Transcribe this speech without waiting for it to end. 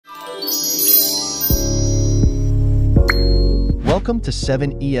Welcome to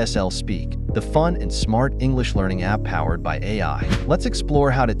 7ESL Speak, the fun and smart English learning app powered by AI. Let's explore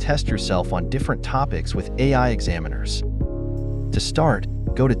how to test yourself on different topics with AI examiners. To start,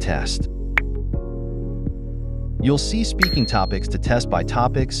 go to Test. You'll see speaking topics to test by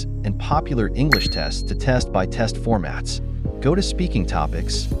topics and popular English tests to test by test formats. Go to Speaking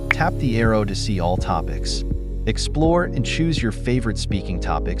Topics, tap the arrow to see all topics. Explore and choose your favorite speaking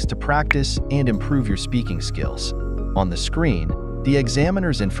topics to practice and improve your speaking skills. On the screen, the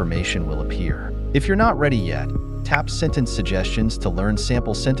examiner's information will appear. If you're not ready yet, tap Sentence Suggestions to learn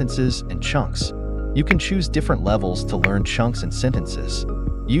sample sentences and chunks. You can choose different levels to learn chunks and sentences.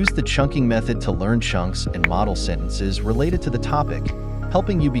 Use the chunking method to learn chunks and model sentences related to the topic,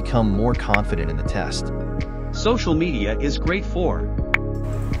 helping you become more confident in the test. Social media is great for.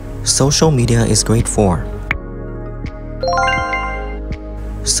 Social media is great for.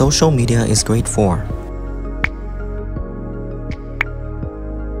 Social media is great for.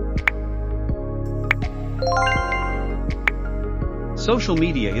 Social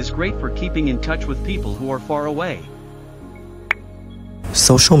media is great for keeping in touch with people who are far away.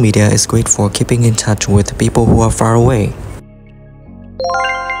 Social media is great for keeping in touch with people who are far away.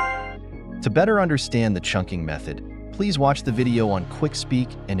 To better understand the chunking method, please watch the video on Quick Speak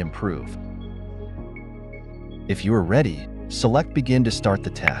and Improve. If you are ready, select Begin to start the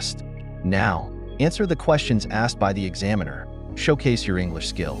test. Now, answer the questions asked by the examiner. Showcase your English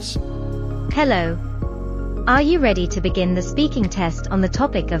skills. Hello. Are you ready to begin the speaking test on the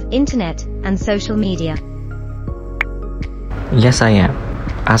topic of internet and social media? Yes, I am.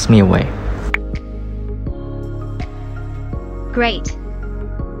 Ask me away. Great.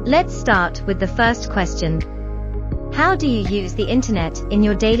 Let's start with the first question. How do you use the internet in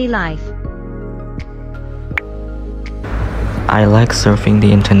your daily life? I like surfing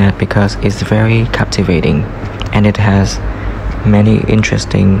the internet because it's very captivating and it has many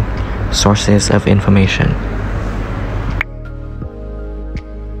interesting sources of information.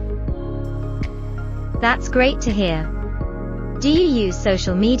 That's great to hear. Do you use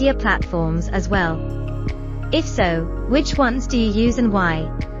social media platforms as well? If so, which ones do you use and why?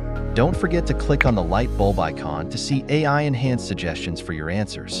 Don't forget to click on the light bulb icon to see AI-enhanced suggestions for your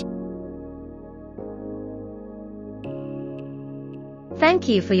answers. Thank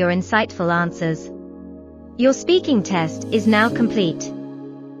you for your insightful answers. Your speaking test is now complete.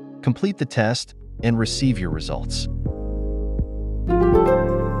 Complete the test and receive your results.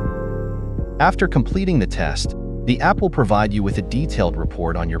 After completing the test, the app will provide you with a detailed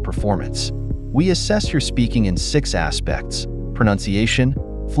report on your performance. We assess your speaking in 6 aspects: pronunciation,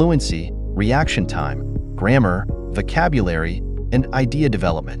 fluency, reaction time, grammar, vocabulary, and idea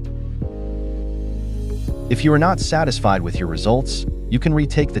development. If you are not satisfied with your results, you can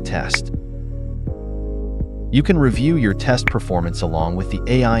retake the test. You can review your test performance along with the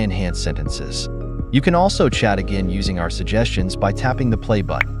AI-enhanced sentences. You can also chat again using our suggestions by tapping the play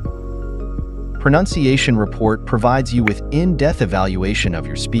button. Pronunciation Report provides you with in-depth evaluation of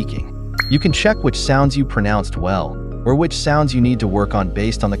your speaking. You can check which sounds you pronounced well, or which sounds you need to work on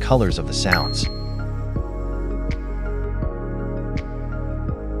based on the colors of the sounds.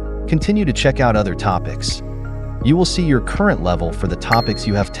 Continue to check out other topics. You will see your current level for the topics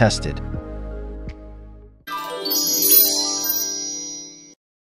you have tested.